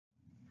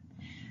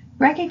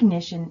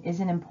Recognition is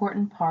an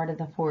important part of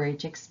the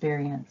 4-H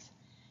experience.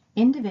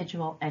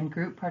 Individual and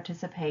group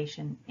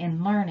participation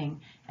in learning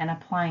and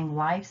applying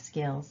life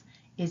skills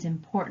is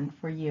important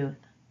for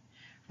youth.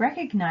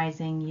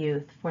 Recognizing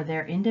youth for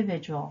their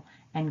individual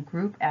and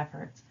group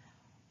efforts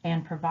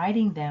and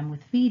providing them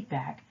with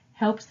feedback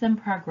helps them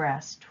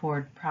progress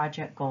toward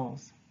project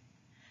goals.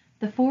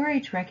 The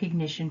 4-H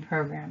recognition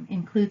program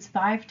includes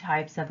 5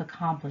 types of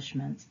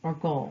accomplishments or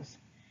goals.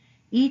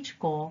 Each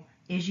goal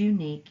is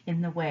unique in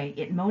the way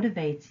it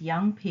motivates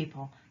young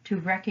people to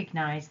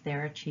recognize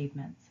their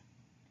achievements.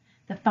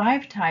 The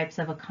 5 types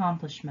of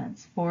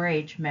accomplishments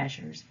 4-H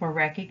measures for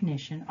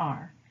recognition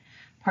are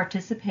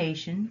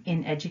participation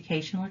in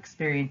educational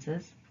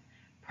experiences,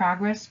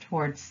 progress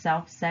towards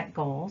self-set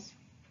goals,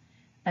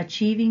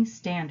 achieving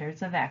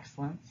standards of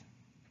excellence,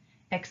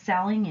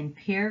 excelling in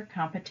peer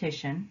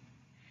competition,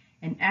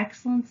 and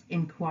excellence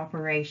in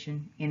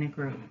cooperation in a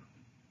group.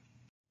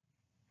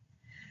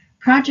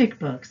 Project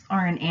books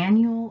are an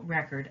annual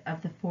record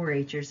of the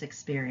 4-H'ers'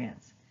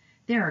 experience.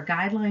 There are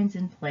guidelines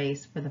in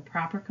place for the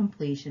proper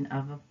completion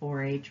of a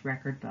 4-H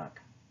record book.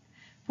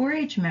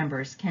 4-H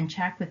members can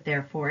check with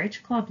their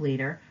 4-H club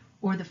leader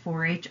or the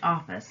 4-H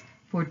office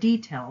for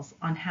details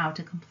on how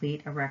to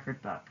complete a record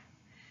book.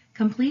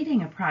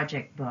 Completing a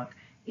project book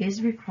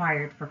is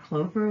required for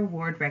Clover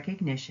Award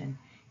recognition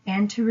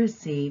and to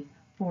receive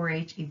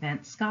 4-H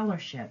event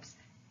scholarships,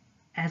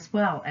 as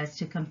well as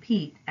to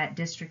compete at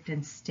district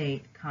and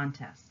state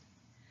contests.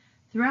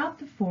 Throughout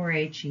the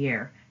 4-H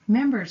year,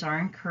 members are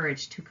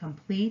encouraged to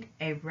complete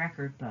a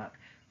record book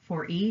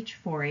for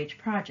each 4-H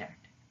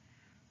project.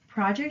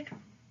 Project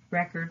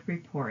record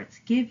reports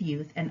give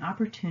youth an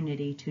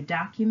opportunity to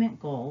document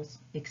goals,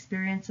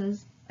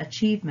 experiences,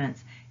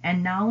 achievements,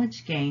 and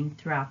knowledge gained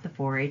throughout the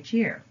 4-H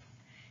year.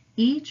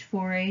 Each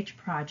 4-H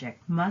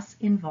project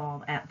must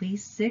involve at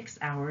least 6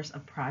 hours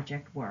of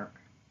project work.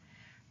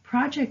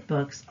 Project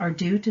books are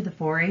due to the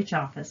 4-H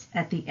office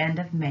at the end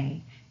of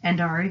May and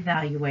are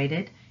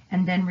evaluated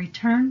and then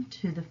returned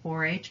to the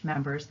 4-H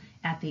members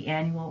at the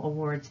annual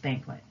awards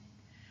banquet.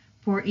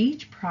 For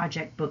each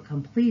project book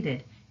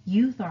completed,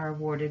 youth are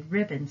awarded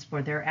ribbons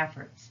for their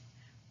efforts.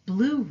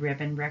 Blue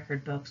ribbon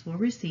record books will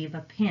receive a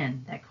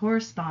pin that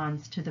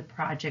corresponds to the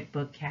project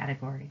book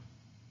category.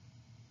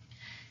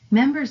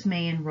 Members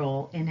may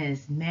enroll in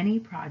as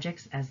many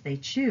projects as they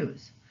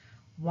choose,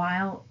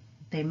 while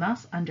they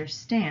must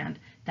understand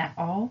that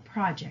all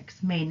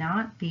projects may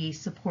not be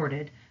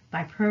supported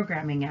by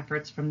programming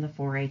efforts from the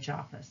 4-H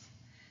office.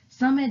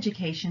 Some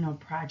educational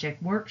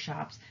project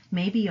workshops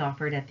may be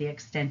offered at the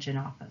Extension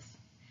office.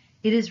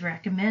 It is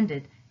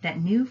recommended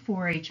that new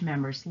 4-H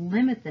members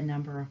limit the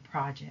number of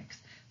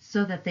projects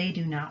so that they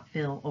do not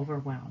feel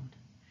overwhelmed.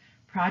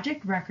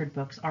 Project record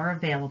books are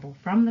available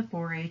from the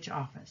 4-H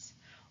office,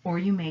 or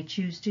you may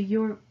choose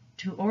to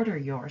order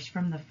yours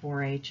from the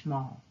 4-H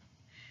mall.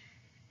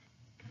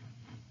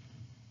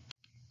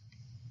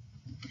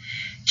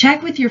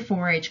 Check with your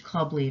 4-H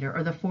club leader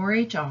or the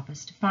 4-H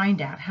office to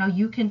find out how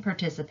you can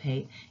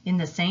participate in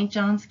the St.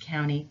 Johns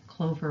County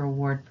Clover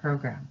Award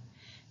program.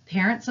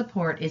 Parent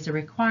support is a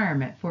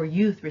requirement for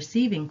youth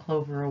receiving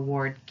Clover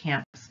Award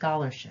camp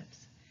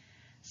scholarships.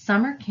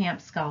 Summer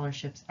camp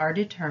scholarships are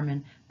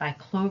determined by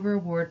Clover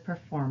Award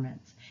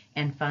performance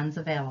and funds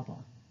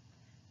available.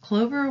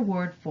 Clover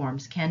Award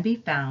forms can be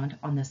found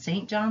on the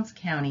St. Johns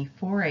County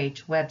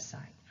 4-H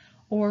website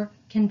or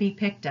can be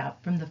picked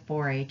up from the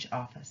 4-H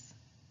office.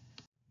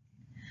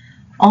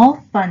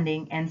 All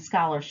funding and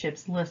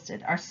scholarships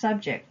listed are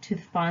subject to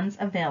the funds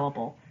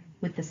available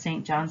with the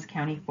St. Johns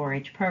County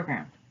 4-H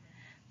program.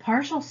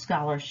 Partial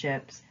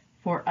scholarships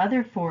for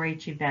other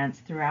 4-H events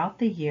throughout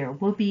the year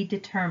will be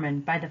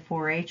determined by the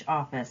 4-H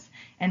office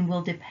and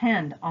will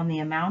depend on the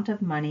amount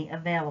of money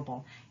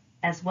available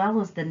as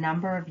well as the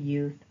number of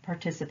youth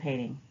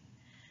participating.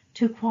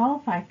 To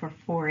qualify for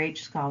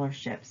 4-H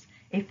scholarships,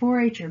 a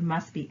 4-H'er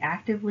must be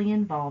actively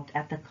involved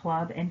at the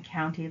club and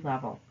county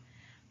level.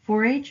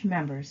 4-H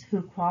members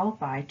who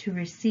qualify to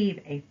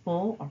receive a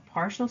full or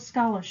partial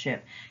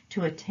scholarship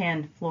to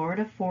attend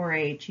Florida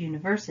 4-H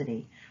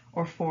University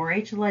or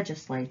 4-H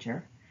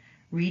legislature,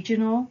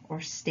 regional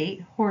or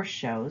state horse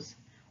shows,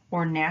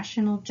 or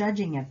national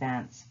judging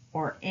events,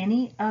 or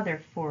any other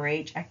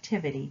 4-H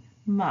activity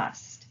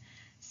must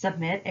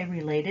submit a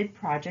related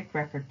project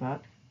record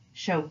book,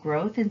 show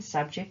growth in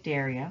subject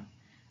area,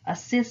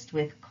 assist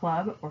with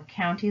club or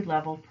county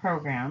level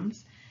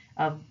programs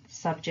of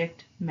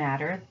subject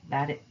matter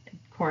that it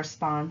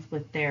corresponds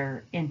with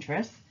their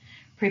interests,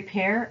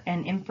 prepare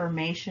an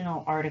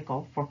informational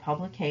article for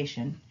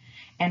publication,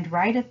 and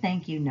write a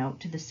thank you note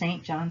to the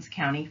St. Johns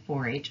County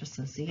 4-H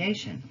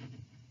Association.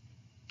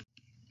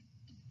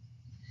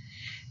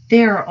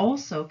 There are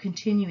also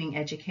continuing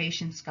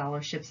education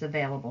scholarships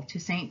available to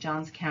St.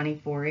 Johns County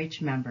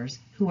 4-H members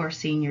who are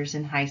seniors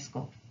in high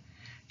school.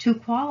 To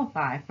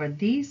qualify for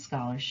these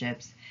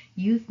scholarships,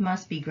 youth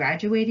must be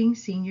graduating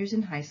seniors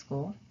in high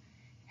school,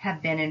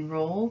 have been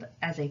enrolled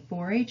as a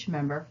 4-H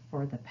member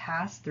for the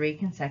past 3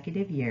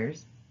 consecutive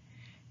years,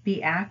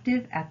 be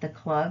active at the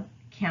club,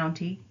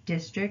 county,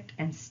 district,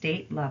 and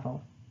state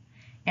level,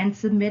 and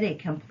submit a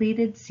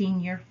completed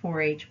senior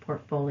 4-H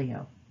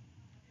portfolio.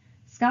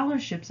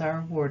 Scholarships are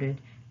awarded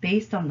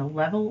based on the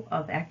level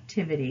of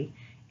activity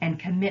and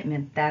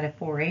commitment that a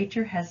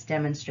 4-H'er has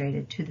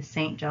demonstrated to the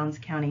St. Johns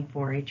County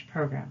 4-H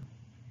program.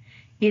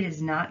 It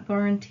is not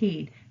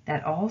guaranteed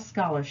that all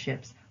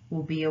scholarships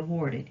will be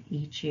awarded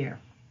each year.